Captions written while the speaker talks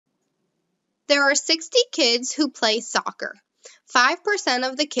There are 60 kids who play soccer. 5%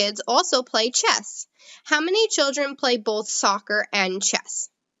 of the kids also play chess. How many children play both soccer and chess?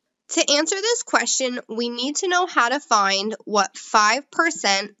 To answer this question, we need to know how to find what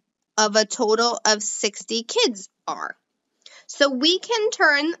 5% of a total of 60 kids are. So we can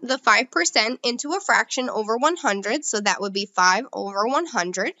turn the 5% into a fraction over 100, so that would be 5 over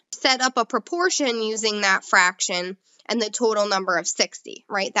 100. Set up a proportion using that fraction and the total number of 60,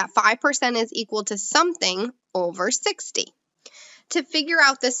 right? That 5% is equal to something over 60. To figure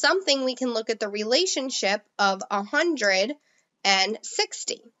out the something, we can look at the relationship of 100 and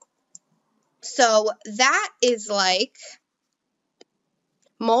 60. So that is like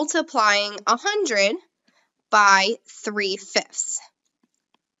multiplying 100 by 3/5,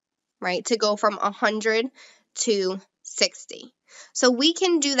 right? To go from 100 to 60. So we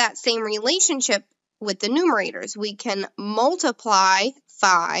can do that same relationship with the numerators. We can multiply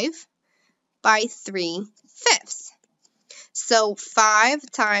 5 by 3/5. So 5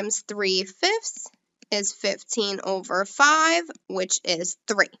 times 3/5 is 15 over 5, which is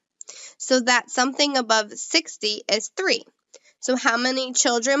 3. So that something above 60 is 3. So how many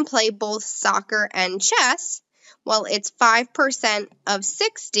children play both soccer and chess? Well, it's 5% of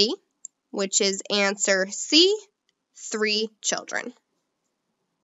 60, which is answer C, 3 children.